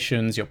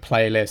recommendations, your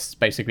playlists,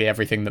 basically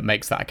everything that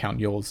makes that account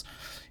yours,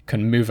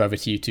 can move over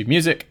to YouTube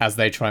Music as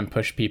they try and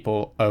push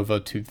people over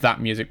to that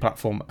music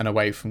platform and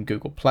away from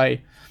Google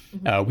Play.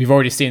 We've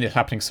already seen this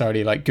happening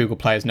slowly, like Google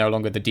Play is no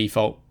longer the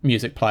default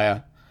music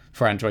player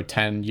for Android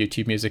 10,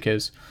 YouTube Music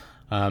is.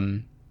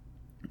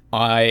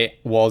 I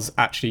was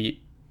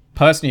actually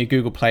personally a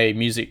Google Play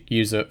Music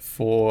user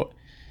for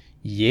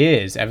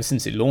years, ever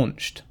since it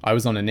launched. I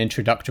was on an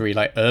introductory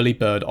early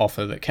bird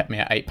offer that kept me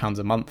at £8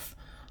 a month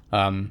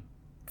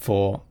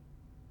for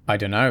I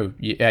don't know,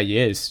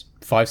 years,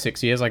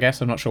 5-6 years, I guess.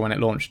 I'm not sure when it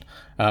launched,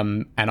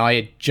 and I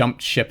had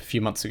jumped ship a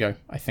few months ago.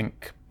 I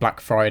think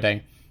Black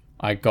Friday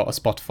I got a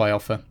Spotify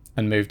offer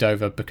and moved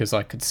over because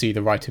I could see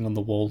the writing on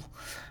the wall.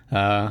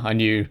 I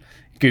knew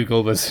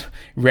Google was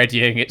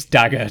readying its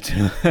dagger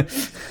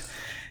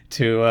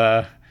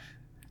to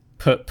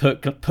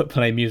put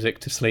Play Music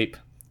to sleep.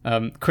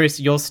 Chris,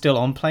 you're still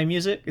on Play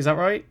Music, is that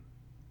right?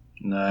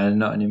 No,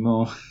 not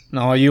anymore.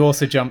 No, you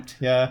also jumped,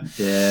 yeah.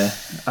 Yeah,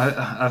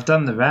 I've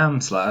done the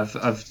rounds.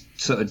 I've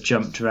sort of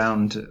jumped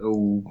around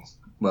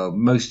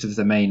most of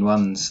the main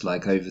ones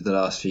over the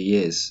last few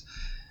years.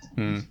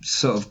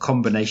 Sort of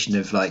combination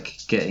of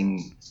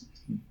getting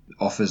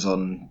offers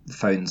on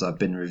phones I've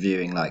been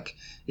reviewing. I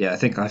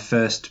think I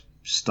first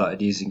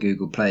started using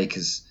Google Play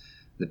because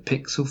the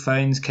Pixel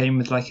phones came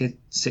with a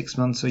 6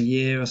 months or a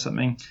year or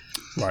something.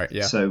 Right,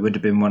 yeah. So it would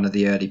have been one of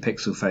the early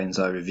Pixel phones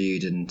I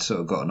reviewed and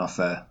sort of got an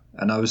offer.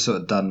 And I was sort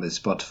of done with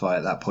Spotify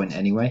at that point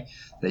anyway.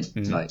 They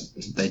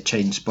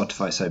changed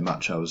Spotify so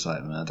much, I was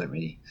like, I don't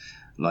really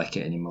like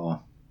it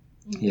anymore.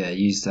 Yeah, I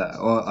used that.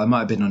 Or I might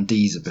have been on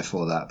Deezer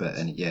before that, but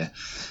yeah.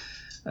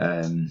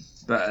 And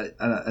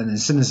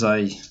as soon as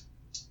I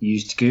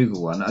used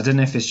Google one, I don't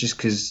know if it's just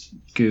because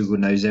Google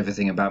knows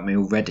everything about me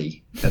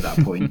already at that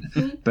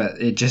point,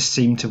 but it just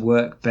seemed to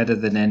work better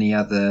than any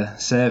other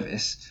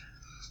service.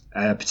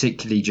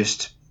 Particularly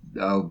just,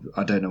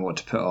 I don't know what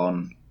to put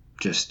on.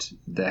 Just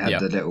they had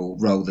the little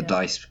roll the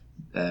dice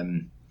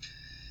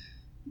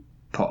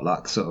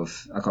potluck sort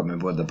of. I can't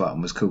remember what the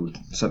button was called.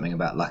 Something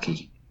about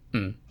lucky,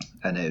 and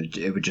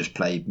it would just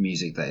play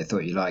music that it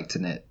thought you liked,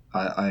 and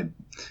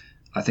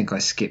I think I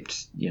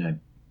skipped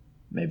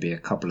maybe a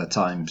couple of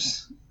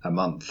times a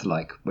month,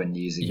 like when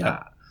using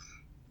that.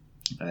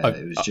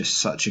 It was just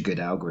such a good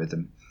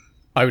algorithm.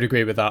 I would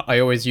agree with that. I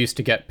always used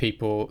to get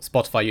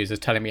Spotify users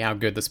telling me how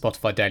good the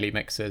Spotify daily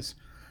mix is.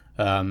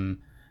 And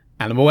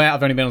I'm aware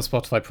I've only been on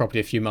Spotify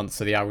probably a few months,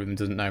 so the algorithm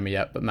doesn't know me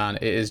yet. But man,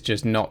 it is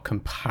just not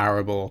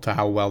comparable to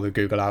how well the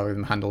Google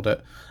algorithm handled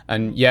it.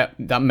 And yeah,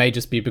 that may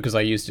just be because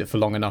I used it for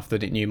long enough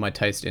that it knew my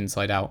taste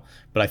inside out.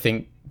 But I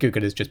think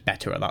Google is just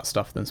better at that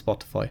stuff than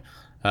Spotify.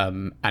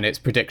 And its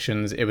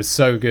predictions, it was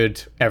so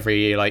good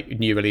every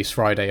new release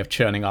Friday of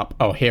churning up,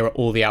 oh, here are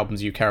all the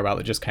albums you care about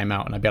that just came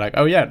out, and I'd be like,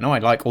 oh yeah, no, I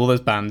like all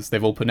those bands,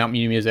 they've all put out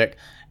new music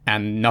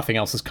and nothing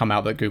else has come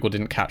out that Google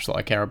didn't catch that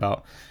I care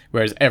about.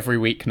 Whereas every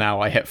week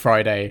now I hit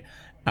Friday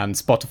and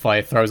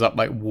Spotify throws up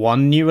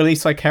one new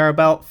release I care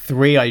about,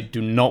 3 I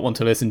do not want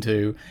to listen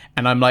to,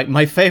 and I'm like,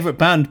 my favorite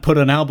band put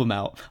an album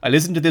out, I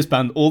listen to this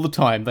band all the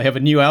time, they have a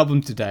new album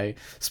today,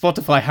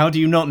 Spotify, how do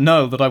you not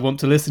know that I want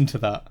to listen to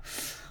that?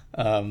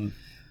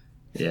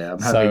 Yeah,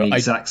 I'm having the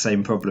exact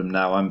same problem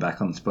now. I'm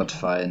back on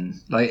Spotify, and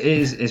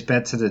it's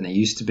better than it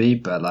used to be,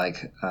 but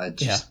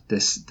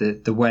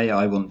the way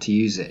I want to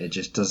use it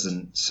just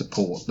doesn't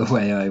support the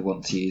way I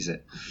want to use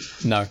it.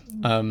 No.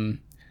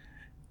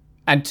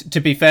 And to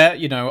be fair,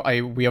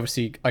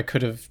 I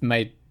could have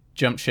made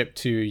jump ship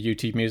to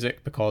YouTube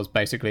Music, because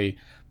basically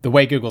the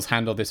way Google's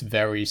handled this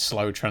very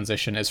slow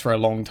transition is, for a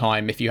long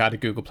time, if you had a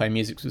Google Play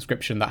Music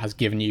subscription, that has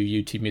given you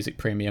YouTube Music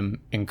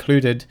Premium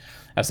included,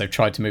 as they've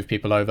tried to move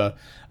people over,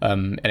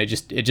 and it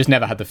just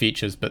never had the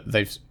features, but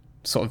they've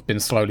sort of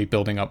been slowly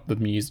building up the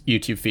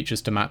YouTube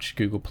features to match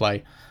Google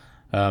Play.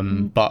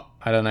 But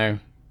I don't know,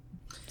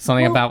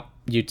 something about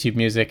YouTube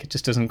Music, it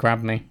just doesn't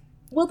grab me.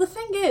 Well, the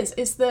thing is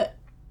that,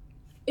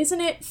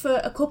 isn't it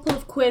for a couple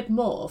of quid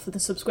more for the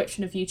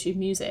subscription of YouTube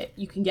Music,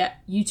 you can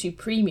get YouTube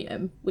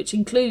Premium, which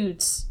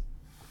includes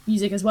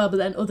music as well, but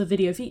then other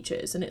video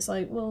features, and it's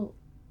like, well...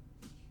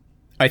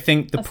 I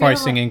think the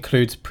pricing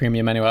includes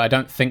Premium anyway. I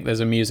don't think there's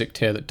a music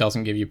tier that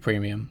doesn't give you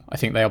Premium. I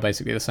think they are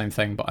basically the same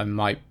thing, but I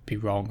might be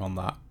wrong on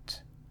that.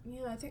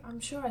 Yeah, I'm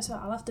sure I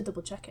saw. I'll have to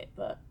double check it,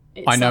 but...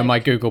 I know my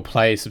Google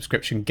Play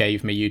subscription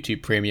gave me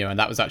YouTube Premium, and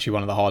that was actually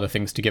one of the harder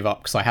things to give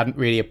up, because I hadn't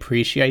really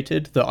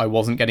appreciated that I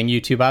wasn't getting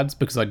YouTube ads,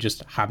 because I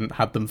just hadn't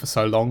had them for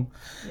so long.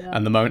 Yeah.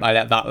 And the moment I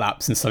let that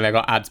lapse and suddenly I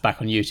got ads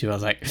back on YouTube, I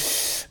was like,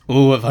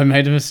 oh, have I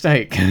made a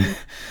mistake?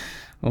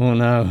 Oh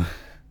no.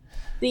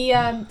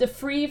 The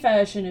free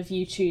version of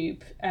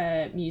YouTube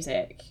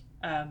Music,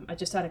 I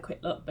just had a quick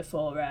look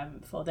before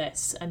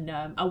this, and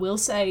I will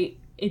say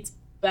it's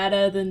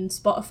better than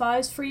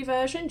Spotify's free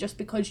version, just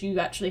because you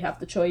actually have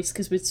the choice,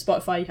 because with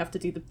Spotify you have to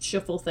do the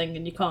shuffle thing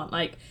and you can't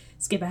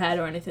skip ahead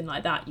or anything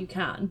like that. You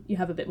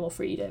have a bit more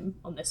freedom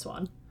on this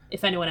one,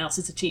 if anyone else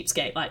is a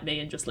cheapskate like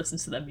me and just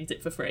listens to their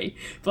music for free.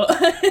 But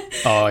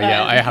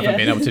I haven't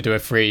been able to do a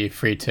free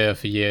tier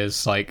for years.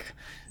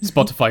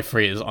 Spotify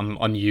free is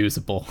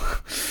unusable.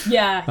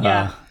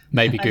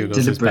 Maybe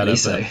Google's is better,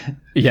 so.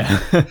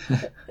 Yeah.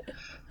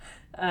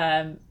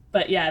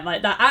 But yeah,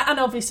 like that,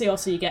 and obviously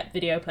also you get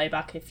video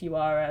playback if you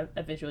are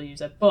a visual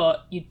user,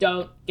 but you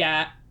don't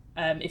get,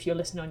 if you're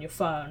listening on your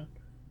phone,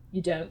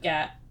 you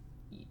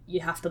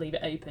have to leave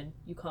it open.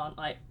 You can't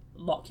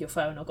lock your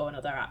phone or go on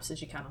other apps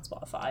as you can on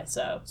Spotify,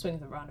 so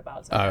swings and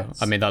roundabouts. I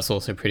mean, that's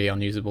also pretty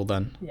unusable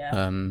then.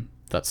 Yeah.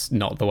 That's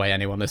not the way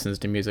anyone listens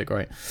to music,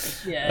 right?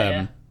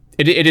 Yeah.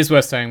 It is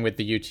worth saying with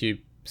the YouTube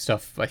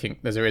stuff, I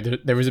think there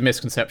is a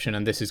misconception,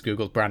 and this is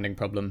Google's branding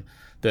problem,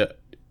 that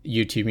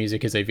YouTube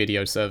Music is a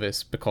video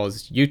service,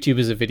 because YouTube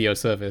is a video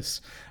service.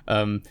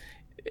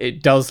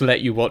 It does let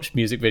you watch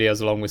music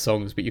videos along with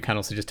songs, but you can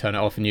also just turn it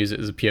off and use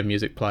it as a pure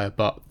music player.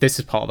 But this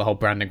is part of the whole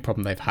branding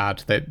problem they've had,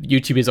 that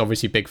YouTube is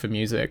obviously big for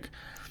music,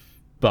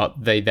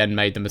 but they then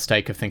made the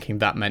mistake of thinking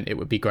that meant it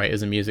would be great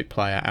as a music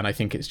player, and I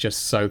think it's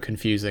just so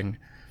confusing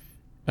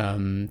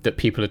that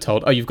people are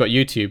told, oh, you've got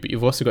YouTube, but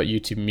you've also got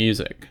YouTube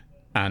Music,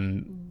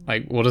 and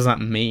what does that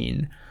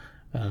mean?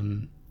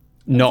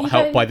 Not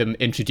helped by them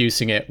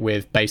introducing it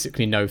with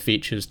basically no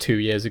features 2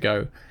 years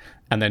ago,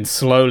 and then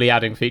slowly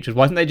adding features.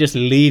 Why didn't they just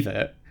leave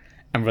it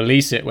and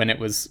release it when it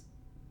was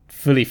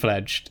fully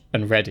fledged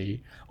and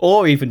ready?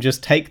 Or even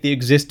just take the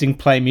existing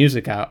Play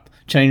Music app,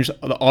 change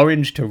the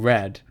orange to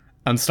red,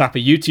 and slap a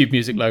YouTube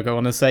Music logo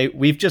on and say,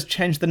 we've just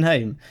changed the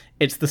name.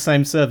 It's the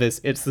same service.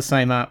 It's the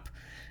same app.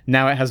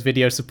 Now it has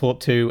video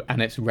support too,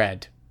 and it's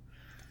red.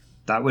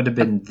 That would have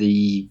been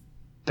the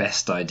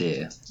best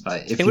idea.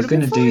 If you're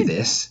going to do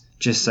this,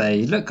 just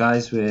say, look,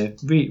 guys, we're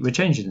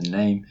changing the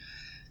name.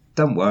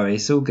 Don't worry,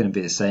 it's all going to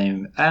be the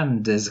same.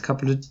 And there's a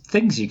couple of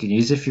things you can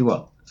use if you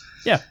want.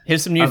 Yeah,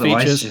 here's some new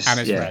features, and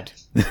it's red.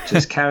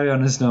 Just carry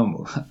on as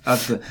normal.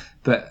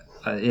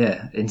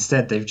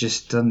 Instead they've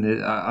just done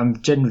the...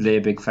 I'm generally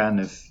a big fan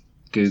of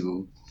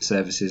Google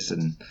services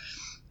and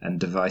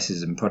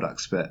devices and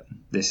products, but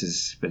this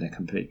has been a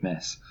complete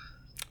mess.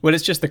 Well,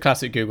 it's just the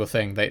classic Google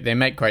thing. They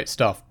make great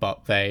stuff,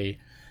 but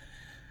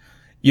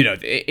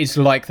it's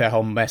like their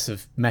whole mess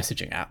of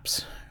messaging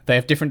apps. They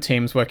have different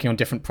teams working on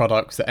different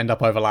products that end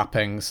up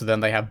overlapping, so then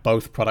they have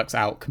both products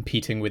out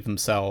competing with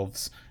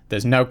themselves.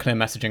 There's no clear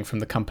messaging from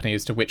the company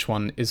as to which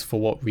one is for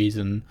what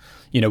reason.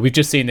 We've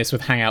just seen this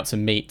with Hangouts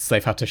and Meets.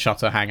 They've had to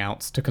shutter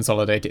Hangouts to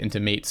consolidate it into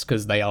Meets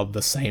because they are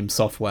the same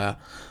software.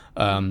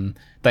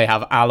 They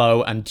have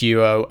Allo and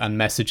Duo and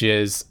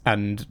Messages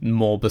and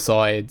more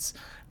besides.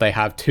 They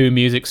have 2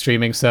 music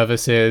streaming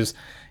services.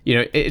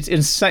 It's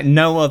insane.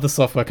 No other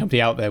software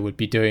company out there would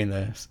be doing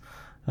this.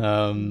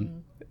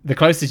 The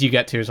closest you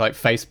get to is like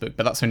Facebook,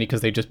 but that's only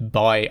because they just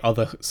buy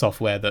other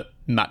software that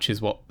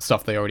matches what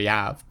stuff they already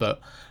have. But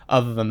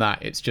other than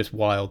that, it's just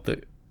wild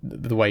that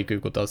the way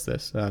Google does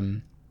this.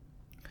 And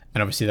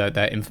obviously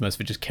they're infamous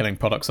for just killing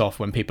products off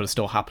when people are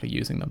still happily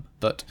using them.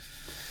 But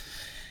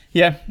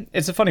yeah,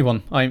 it's a funny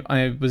one. I'm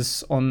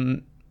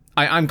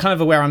kind of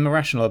aware I'm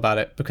irrational about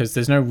it because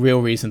there's no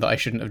real reason that I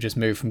shouldn't have just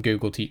moved from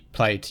Google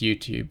Play to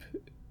YouTube.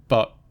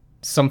 But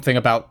something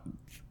about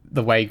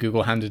the way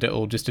Google handled it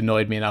all just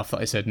annoyed me enough that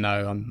I said,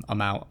 no,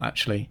 I'm out,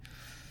 actually.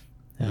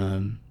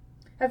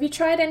 Have you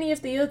tried any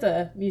of the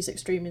other music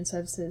streaming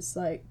services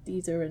like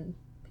Deezer and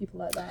people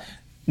like that?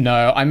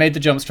 No, I made the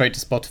jump straight to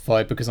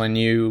Spotify because I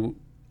knew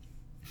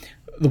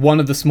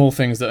one of the small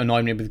things that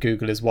annoyed me with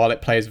Google is while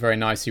it plays very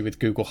nicely with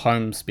Google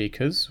Home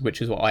speakers,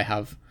 which is what I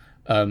have,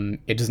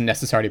 it doesn't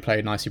necessarily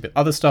play nicely with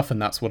other stuff,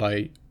 and that's what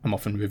I am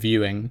often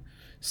reviewing.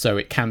 So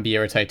it can be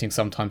irritating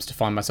sometimes to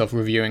find myself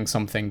reviewing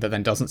something that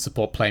then doesn't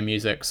support Play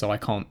Music, so I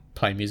can't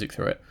play music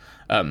through it.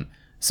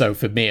 So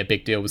for me, a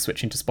big deal was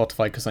switching to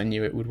Spotify because I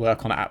knew it would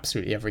work on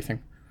absolutely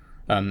everything.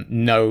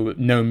 No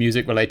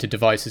music-related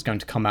device is going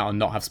to come out and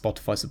not have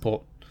Spotify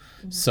support.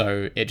 Mm-hmm.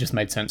 So it just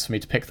made sense for me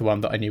to pick the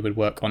one that I knew would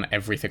work on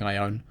everything I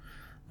own.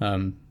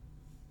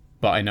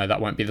 But I know that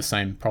won't be the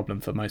same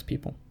problem for most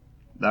people.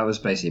 That was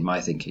basically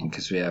my thinking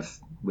because we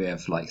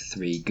have like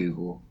 3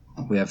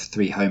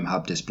 Home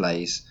Hub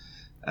displays.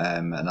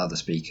 And other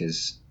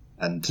speakers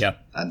and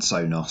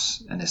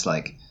Sonos, and it's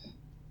like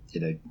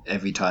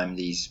every time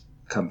these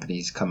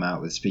companies come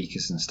out with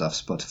speakers and stuff,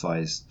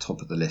 Spotify is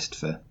top of the list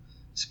for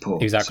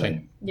support. Exactly.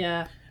 So.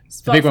 Yeah,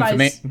 the big one for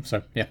me.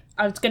 So yeah,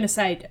 I was going to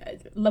say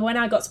when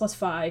I got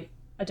Spotify,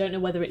 I don't know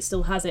whether it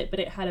still has it, but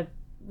it had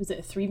was it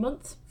a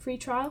 3-month free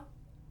trial?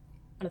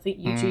 And I think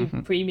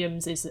YouTube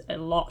Premiums is a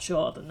lot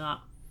shorter than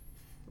that.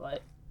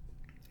 Like,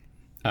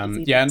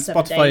 and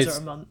 7 days or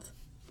a month.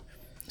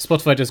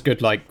 Spotify does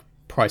good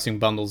pricing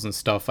bundles and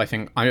stuff. I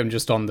think I am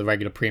just on the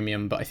regular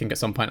premium, but I think at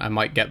some point I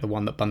might get the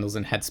one that bundles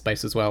in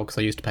Headspace as well, because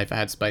I used to pay for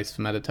Headspace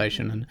for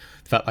meditation, and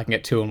the fact I can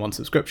get 2-in-1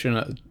 subscription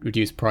at a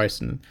reduced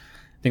price and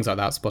things like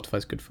that,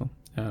 Spotify's good for.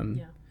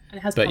 And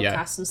it has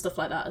podcasts and stuff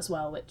like that as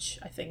well, which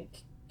I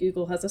think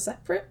Google has a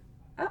separate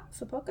app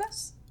for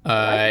podcasts.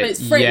 Right? But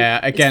it's free.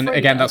 Yeah, again,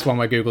 that's one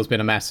where Google's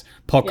been a mess.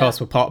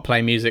 Podcasts were part of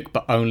Play Music,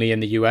 but only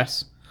in the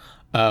US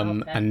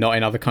and not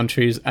in other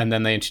countries, and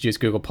then they introduced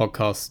Google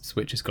Podcasts,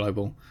 which is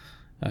global.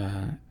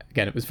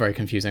 Again, it was very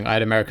confusing. I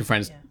had American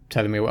friends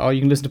telling me, "Oh, you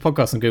can listen to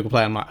podcasts on Google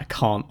Play." I'm like, I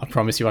can't. I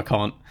promise you, I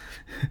can't.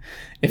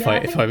 If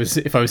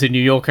I was in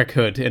New York, I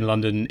could. In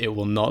London, it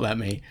will not let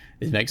me.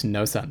 It makes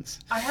no sense.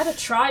 I had a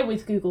try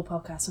with Google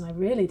Podcasts, and I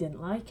really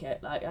didn't like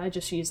it. I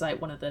just use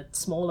one of the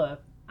smaller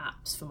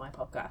apps for my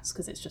podcasts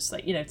because it's just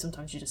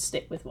sometimes you just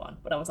stick with one.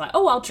 But I was like,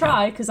 I'll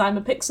try because I'm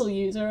a Pixel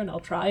user, and I'll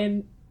try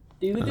and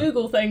do the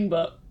Google thing,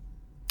 but.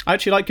 I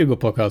actually like Google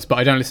Podcasts, but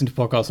I don't listen to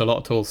podcasts a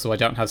lot at all, so I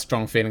don't have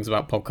strong feelings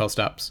about podcast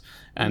apps.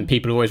 And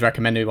people always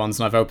recommend new ones,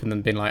 and I've opened them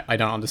and been like, I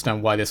don't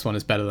understand why this one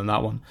is better than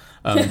that one.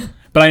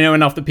 But I know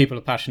enough that people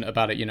are passionate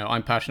about it.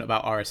 I'm passionate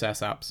about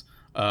RSS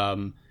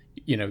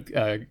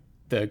apps.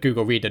 The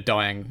Google Reader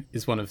dying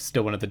is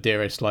still one of the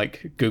dearest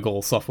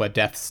Google software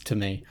deaths to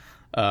me.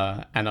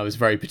 And I was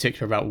very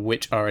particular about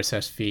which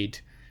RSS feed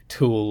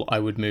tool I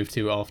would move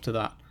to after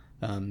that.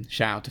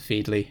 Shout out to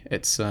Feedly.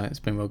 It's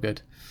been real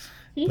good.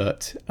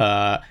 But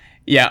I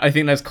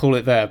think let's call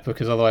it there,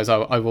 because otherwise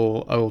I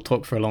will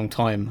talk for a long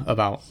time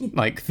about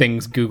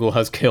things Google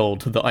has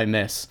killed that I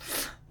miss.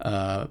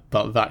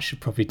 But that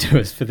should probably do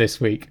us for this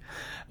week.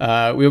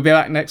 We'll be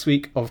back next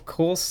week, of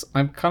course.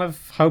 I'm kind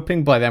of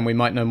hoping by then we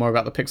might know more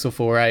about the Pixel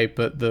 4a,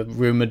 but the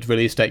rumoured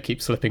release date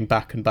keeps slipping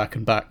back and back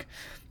and back.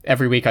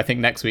 Every week, I think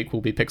next week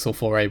will be Pixel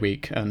 4a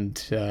week,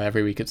 and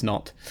every week it's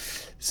not.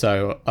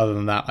 So other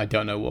than that, I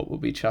don't know what we'll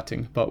be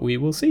chatting, but we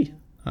will see.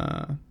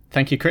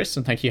 Thank you, Chris,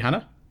 and thank you,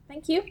 Hannah.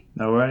 Thank you.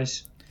 No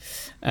worries.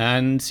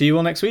 And see you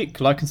all next week.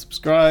 Like and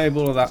subscribe,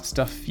 all of that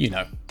stuff,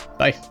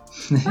 Bye.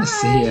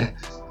 See ya.